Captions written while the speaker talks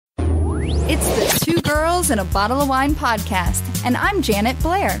It's the Two Girls and a Bottle of Wine podcast, and I'm Janet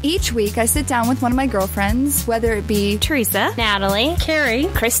Blair. Each week, I sit down with one of my girlfriends, whether it be Teresa, Natalie, Carrie,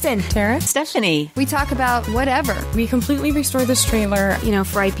 Kristen, Tara, Stephanie. We talk about whatever. We completely restore this trailer,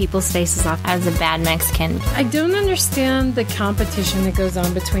 fry people's faces off as a bad Mexican. I don't understand the competition that goes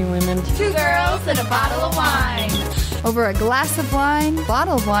on between women. Two girls and a bottle of wine. Over a glass of wine,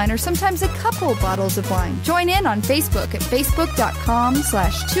 bottle of wine, or sometimes a couple bottles of wine. Join in on Facebook at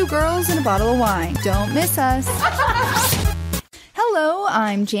facebook.com/2girlsandabottle-of-wine. Don't miss us. Hello,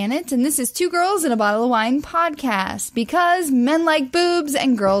 I'm Janet, and this is Two Girls and a Bottle of Wine podcast, because men like boobs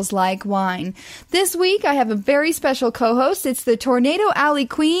and girls like wine. This week, I have a very special co-host. It's the Tornado Alley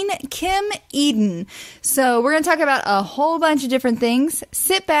Queen, Kim Eden. So we're going to talk about a whole bunch of different things.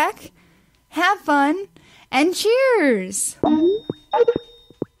 Sit back, have fun, and cheers!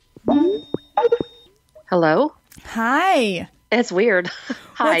 Hello? Hi. It's weird.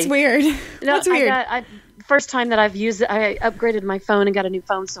 Hi. That's weird. That's weird. First time that I've used it, I upgraded my phone and got a new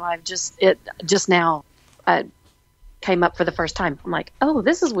phone, so it just now came up for the first time. I'm like, oh,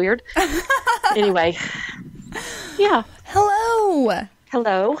 this is weird. Anyway. Yeah. Hello.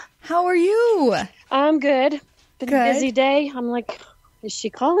 Hello. How are you? I'm good. Been Good. a busy day. I'm like, is she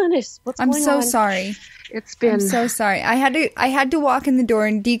calling? What's I'm going so on? sorry. I'm so sorry. I had to walk in the door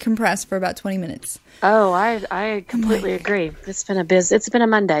and decompress for about 20 minutes. Oh, I completely agree. It's been a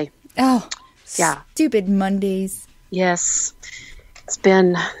Monday. Oh, yeah. Stupid Mondays. Yes. It's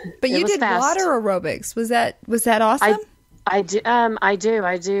been. But you did fast. water aerobics. Was that awesome? I do. I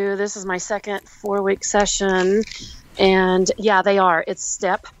do. This is my second 4-week session, and yeah, they are. It's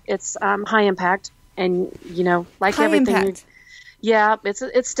step. It's high impact, and like high everything. Impact. Yeah,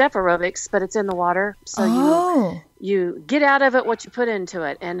 it's step aerobics, but it's in the water, so you get out of it what you put into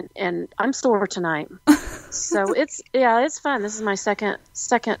it, and I'm sore tonight, so it's fun. This is my second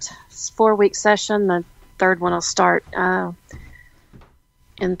 4-week session. The third one will start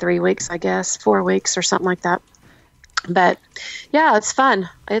in 3 weeks, I guess, 4 weeks or something like that. But yeah, it's fun.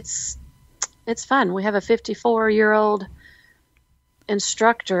 It's fun. We have a 54-year-old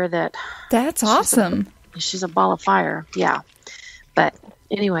instructor that's awesome. She's a ball of fire. Yeah. But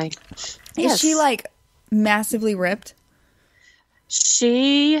anyway, Is she like massively ripped?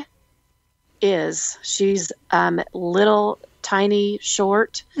 She is. She's little, tiny,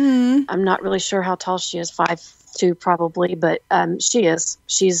 short. Mm. I'm not really sure how tall she is. 5'2" probably, but she is.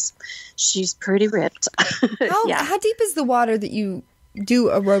 She's pretty ripped. How deep is the water that you do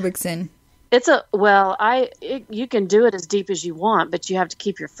aerobics in? You can do it as deep as you want, but you have to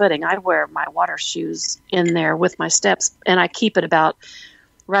keep your footing. I wear my water shoes in there with my steps, and I keep it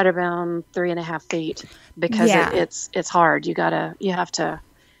right around 3.5 feet because it's hard. You have to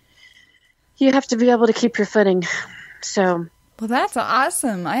be able to keep your footing. So. Well, that's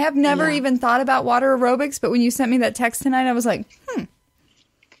awesome. I have never even thought about water aerobics, but when you sent me that text tonight, I was like,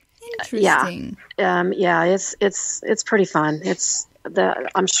 interesting. Yeah. It's pretty fun.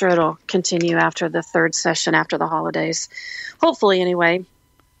 I'm sure it'll continue after the third session after the holidays. Hopefully, anyway.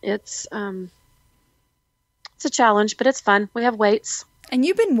 It's a challenge, but it's fun. We have weights. And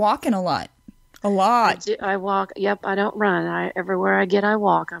you've been walking a lot. A lot. I walk. Yep, I don't run. Everywhere I get, I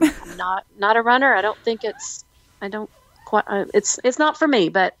walk. I'm not a runner. I don't think it's. I don't quite. It's not for me,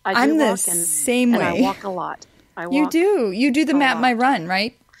 but I do I'm walk. the same way. And I walk a lot. You do. You do the Map My Run,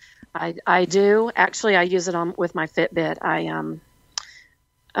 right? I do. Actually, I use it with my Fitbit.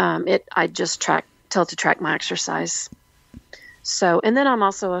 I just tell it to track my exercise. So, and then I'm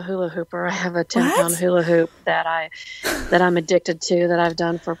also a hula hooper. I have a 10-pound hula hoop that I'm addicted to, that I've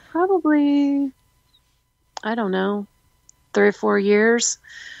done for probably, I don't know, 3 or 4 years.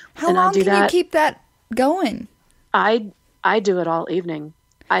 How long can you keep that going? I do it all evening.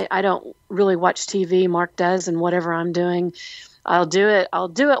 I don't really watch TV. Mark does, and whatever I'm doing, I'll do it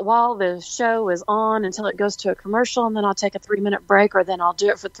while the show is on until it goes to a commercial, and then I'll take a 3-minute break, or then I'll do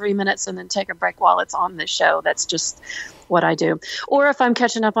it for 3 minutes and then take a break while it's on the show. That's just what I do. Or if I'm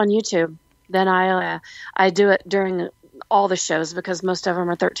catching up on YouTube, then I do it during all the shows, because most of them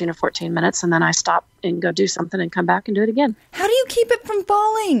are 13 or 14 minutes, and then I stop and go do something and come back and do it again. How do you keep it from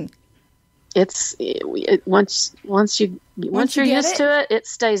falling? Once you're used to it, it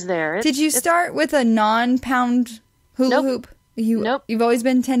stays there. Did you start with a non-pound hula hoop? Nope. You've always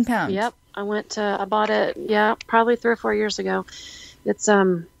been 10 pounds. Yep. I bought it, probably 3 or 4 years ago. It's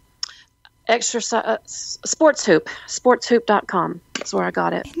exercise sportshoop.com. That's where I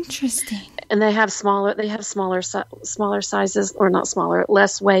got it. Interesting. And they have smaller sizes, or not smaller,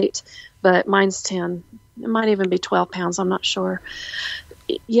 less weight, but mine's 10. It might even be 12 pounds. I'm not sure.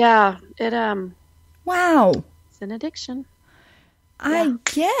 Yeah, Wow. It's an addiction. I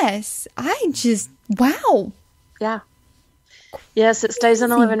guess. Wow. Yeah. Yes, it stays in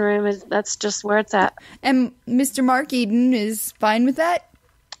the living room. That's just where it's at. And Mr. Mark Eden is fine with that?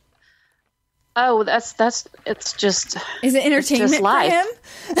 Oh, it's just... Is it entertainment for life. him?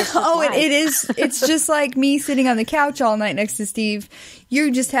 Life. It is. It's just like me sitting on the couch all night next to Steve.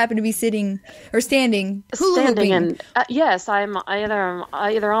 You just happen to be sitting or standing, hula hooping. And yes, I'm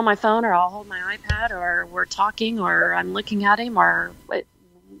either on my phone, or I'll hold my iPad, or we're talking, or I'm looking at him, or it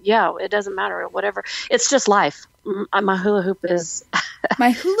doesn't matter, whatever. It's just life. My hula hoop is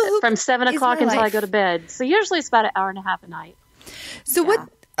from 7 o'clock until I go to bed. So usually it's about an hour and a half a night. So what?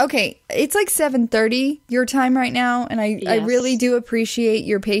 Okay, it's like 7:30 your time right now, and I really do appreciate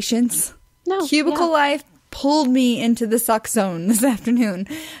your patience. Cubicle life pulled me into the suck zone this afternoon.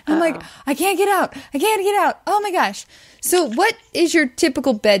 I'm like, I can't get out. Oh my gosh. So what is your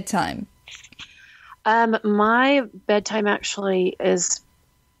typical bedtime? My bedtime actually is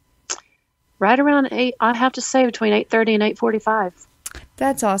right around 8. I have to say between 8:30 and 8:45.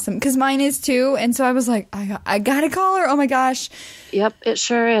 That's awesome, because mine is too, and so I was like, I gotta call her. Oh my gosh! Yep, it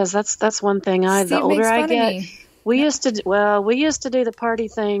sure is. That's one thing. The older I get, we used to do the party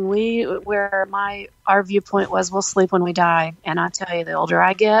thing. Where our viewpoint was, we'll sleep when we die, and I tell you, the older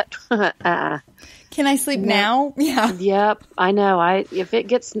I get, can I sleep now? Yeah. Yep, I know.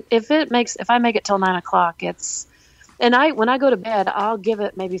 If I make it till 9 o'clock, when I go to bed, I'll give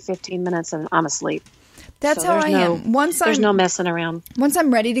it maybe 15 minutes, and I'm asleep. That's how I am. There's no messing around. Once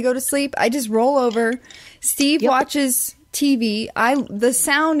I'm ready to go to sleep, I just roll over. Steve watches TV. The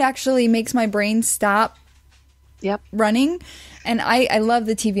sound actually makes my brain stop running. And I love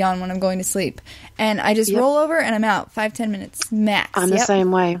the TV on when I'm going to sleep. And I just roll over and I'm out 5-10 minutes max. I'm the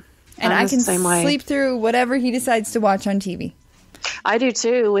same way. And I can sleep through whatever he decides to watch on TV. I do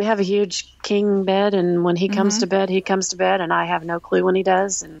too. We have a huge king bed, and when he comes to bed, and I have no clue when he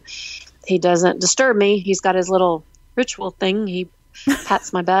does. And he doesn't disturb me. He's got his little ritual thing. He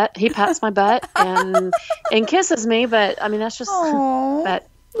pats my butt. and kisses me. But I mean, that's just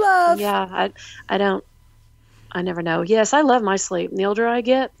love. Yeah, I never know. Yes, I love my sleep. And the older I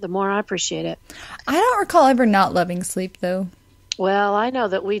get, the more I appreciate it. I don't recall ever not loving sleep, though. Well, I know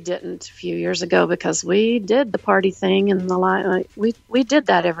that we didn't a few years ago, because we did the party thing and we did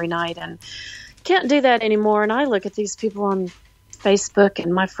that every night, and can't do that anymore. And I look at these people on Facebook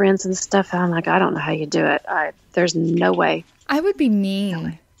and my friends and stuff, and I'm like, I don't know how you do it. There's no way. I would be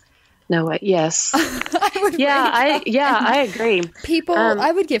mean. No way. Yes. I agree. People,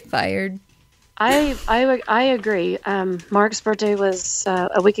 I would get fired. I agree. Mark's birthday was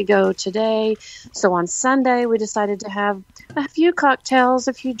a week ago today, so on Sunday we decided to have a few cocktails,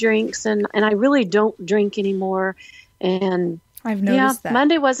 a few drinks, and I really don't drink anymore. And I've noticed that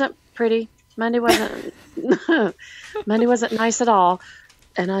Monday wasn't pretty. Monday wasn't nice at all.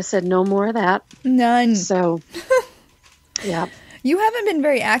 And I said, no more of that. None. So, yeah. You haven't been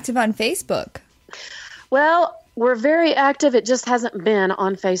very active on Facebook. Well, we're very active. It just hasn't been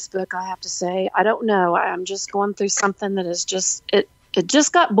on Facebook, I have to say. I don't know. I'm just going through something that is just, it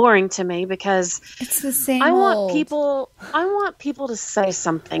just got boring to me, because it's the same I want people to say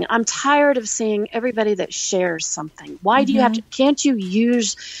something. I'm tired of seeing everybody that shares something. Why do you have to, can't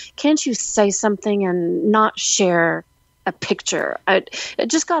you say something and not share a picture? It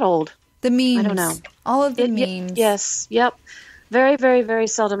just got old. The memes. I don't know. All of the memes. Yes. Yep. Very, very, very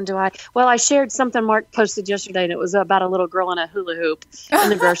seldom do I. Well, I shared something Mark posted yesterday, and it was about a little girl in a hula hoop in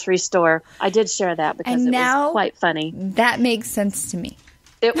the grocery store. I did share that because it was quite funny. That makes sense to me.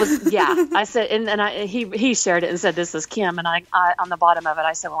 It was, yeah. I said, he shared it and said, "This is Kim," and I on the bottom of it,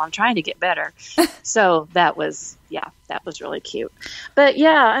 I said, "Well, I'm trying to get better." So that was really cute. But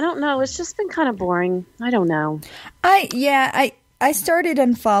yeah, I don't know. It's just been kind of boring. I don't know. I started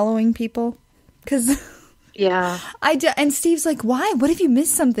unfollowing people because. Yeah. And Steve's like, why? What if you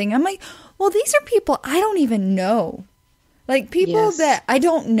missed something? I'm like, well, these are people I don't even know. Like, people that I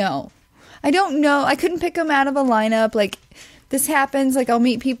don't know. I couldn't pick them out of a lineup. Like, this happens. Like, I'll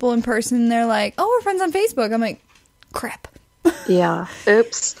meet people in person, and they're like, oh, we're friends on Facebook. I'm like, crap. Yeah.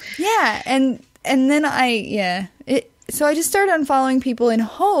 Oops. Yeah. And then so I just started unfollowing people in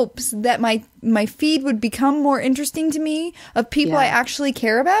hopes that my feed would become more interesting to me of people I actually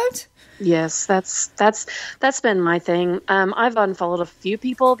care about. Yes, that's been my thing. I've unfollowed a few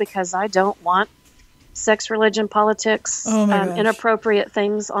people because I don't want sex, religion, politics, inappropriate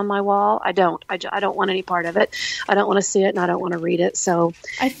things on my wall. I don't want any part of it. I don't want to see it, and I don't want to read it. So,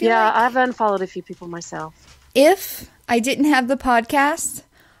 I feel like I've unfollowed a few people myself. If I didn't have the podcast,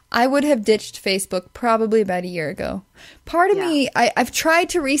 I would have ditched Facebook probably about a year ago. Part of me, I've tried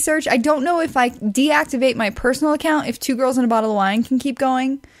to research. I don't know if I deactivate my personal account, if 2 Girls and a Bottle of Wine can keep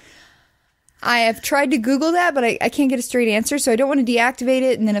going. I have tried to Google that, but I can't get a straight answer, so I don't want to deactivate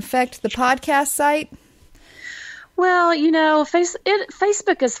it and then affect the podcast site. Well,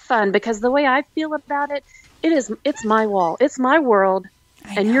 Facebook is fun because the way I feel about it, it's my wall. It's my world,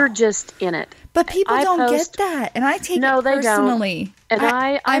 and you're just in it. But people don't get that, and I take it personally. They don't.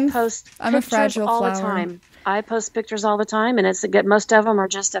 And I post pictures all the time. I post pictures all the time, and most of them are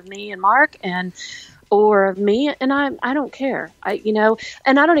just of me and Mark or of me, and I don't care.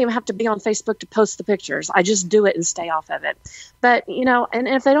 And I don't even have to be on Facebook to post the pictures. I just do it and stay off of it. But and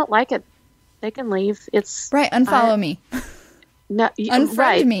if they don't like it, they can leave. It's right. Unfollow me. No,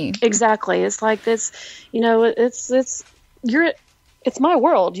 unfriend me. Exactly. It's like this. It's my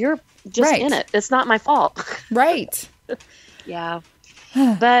world. You're just in it. It's not my fault. Right. Yeah.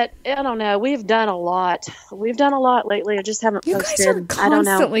 But I don't know. We've done a lot. We've done a lot lately. I just haven't posted. You guys are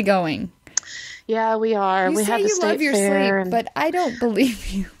constantly going. Yeah, we are. You we say have the you state love your fair, sleep, but I don't believe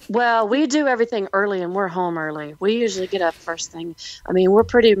you. Well, we do everything early, and we're home early. We usually get up first thing. I mean, we're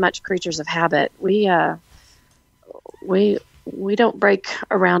pretty much creatures of habit. We don't break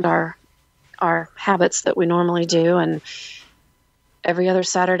around our habits that we normally do, and every other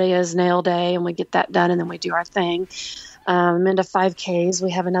Saturday is nail day, and we get that done, and then we do our thing. I'm into 5Ks.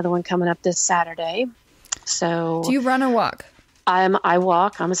 We have another one coming up this Saturday. So, do you run or walk? I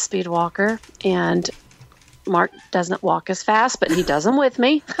walk. I'm a speed walker, and Mark doesn't walk as fast, but he does them with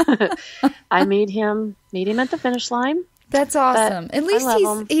me. I meet him at the finish line. That's awesome. At least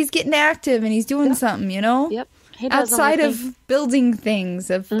he's getting active and he's doing something, Yep. He does outside of building things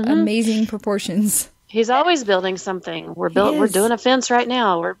of amazing proportions. He's always building something. We're doing a fence right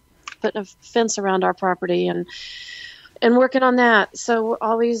now. We're putting a fence around our property and working on that. So we're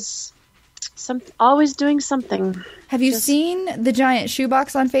always doing something. Have you seen the giant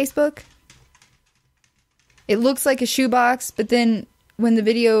shoebox on Facebook? It looks like a shoebox, but then when the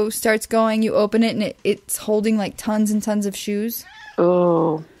video starts going, you open it and it's holding like tons and tons of shoes.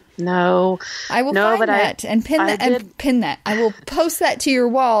 Oh, no. I will find that and pin that. I will post that to your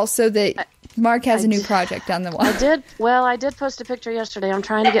wall so that Mark has a new project on the wall. I did post a picture yesterday. I'm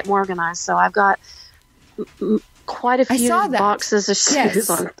trying to get more organized, so I've got quite a few boxes of shoes.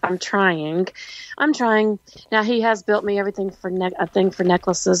 Yes. I'm trying. Now he has built me everything for a thing for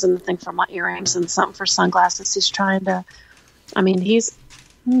necklaces and a thing for my earrings and something for sunglasses. He's trying to. I mean, he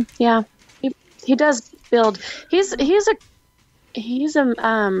does build. He's a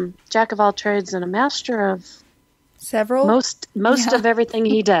jack of all trades and a master of several. Most of everything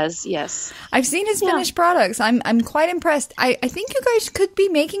he does. Yes, I've seen his finished products. I'm quite impressed. I think you guys could be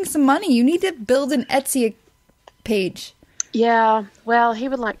making some money. You need to build an Etsy page. Yeah, well, he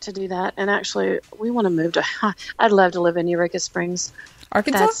would like to do that, and actually, we want to move to. I'd love to live in Eureka Springs,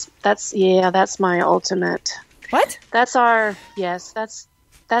 Arkansas. That's my ultimate. What? That's our That's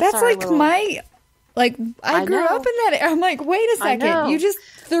like little, my. Like, I grew up in that. I'm like, wait a second. You just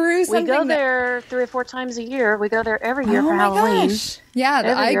threw something. We go there 3 or 4 times a year. We go there every year for Halloween. Gosh.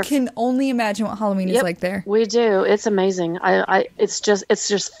 Yeah, I can only imagine what Halloween is like there. We do. It's amazing. It's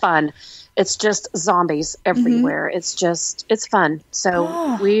just fun. It's just zombies everywhere. Mm-hmm. It's fun.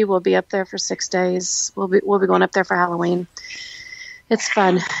 So we will be up there for 6 days. We'll be going up there for Halloween. It's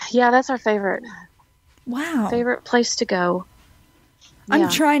fun. Yeah, that's our favorite. Wow. Favorite place to go. I'm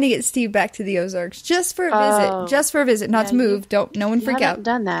trying to get Steve back to the Ozarks just for a visit. Just for a visit, not to move. No one freak out. You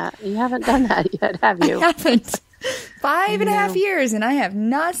haven't done that yet, have you? I haven't. 5.5 years, and I have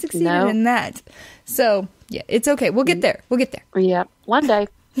not succeeded in that. So, yeah, it's okay. We'll get there. Yeah, one day.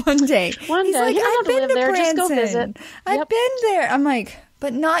 One day. He's like, I've been to there. Just go visit. I've been there. I'm like,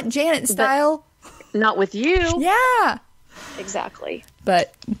 but not Janet style. Not with you. Yeah. Exactly.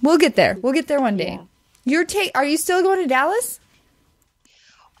 But we'll get there. We'll get there one day. Yeah. Are you still going to Dallas?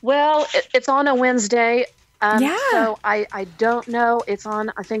 Well, it's on a Wednesday. So I don't know. It's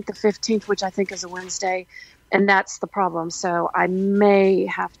on, I think, the 15th, which I think is a Wednesday. And that's the problem. So I may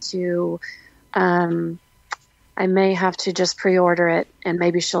have to just pre-order it, and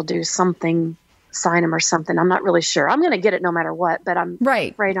maybe she'll do something, sign them or something. I'm not really sure. I'm going to get it no matter what, but I'm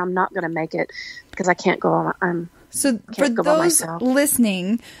afraid I'm not going to make it because I can't go on. So for those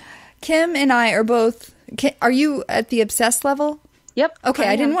listening, Kim and I are both, are you at the obsessed level? Yep. Okay,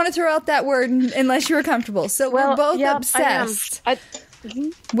 I didn't want to throw out that word unless you were comfortable. So we're both obsessed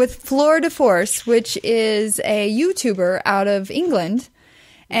with Fleur de Force, which is a YouTuber out of England.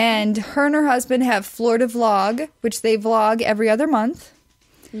 And her husband have Fleur de Vlog, which they vlog every other month.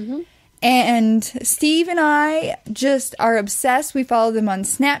 Mm-hmm. And Steve and I just are obsessed. We follow them on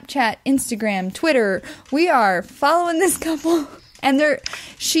Snapchat, Instagram, Twitter. We are following this couple. And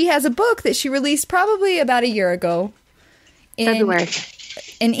she has a book that she released probably about a year ago. February.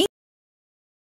 In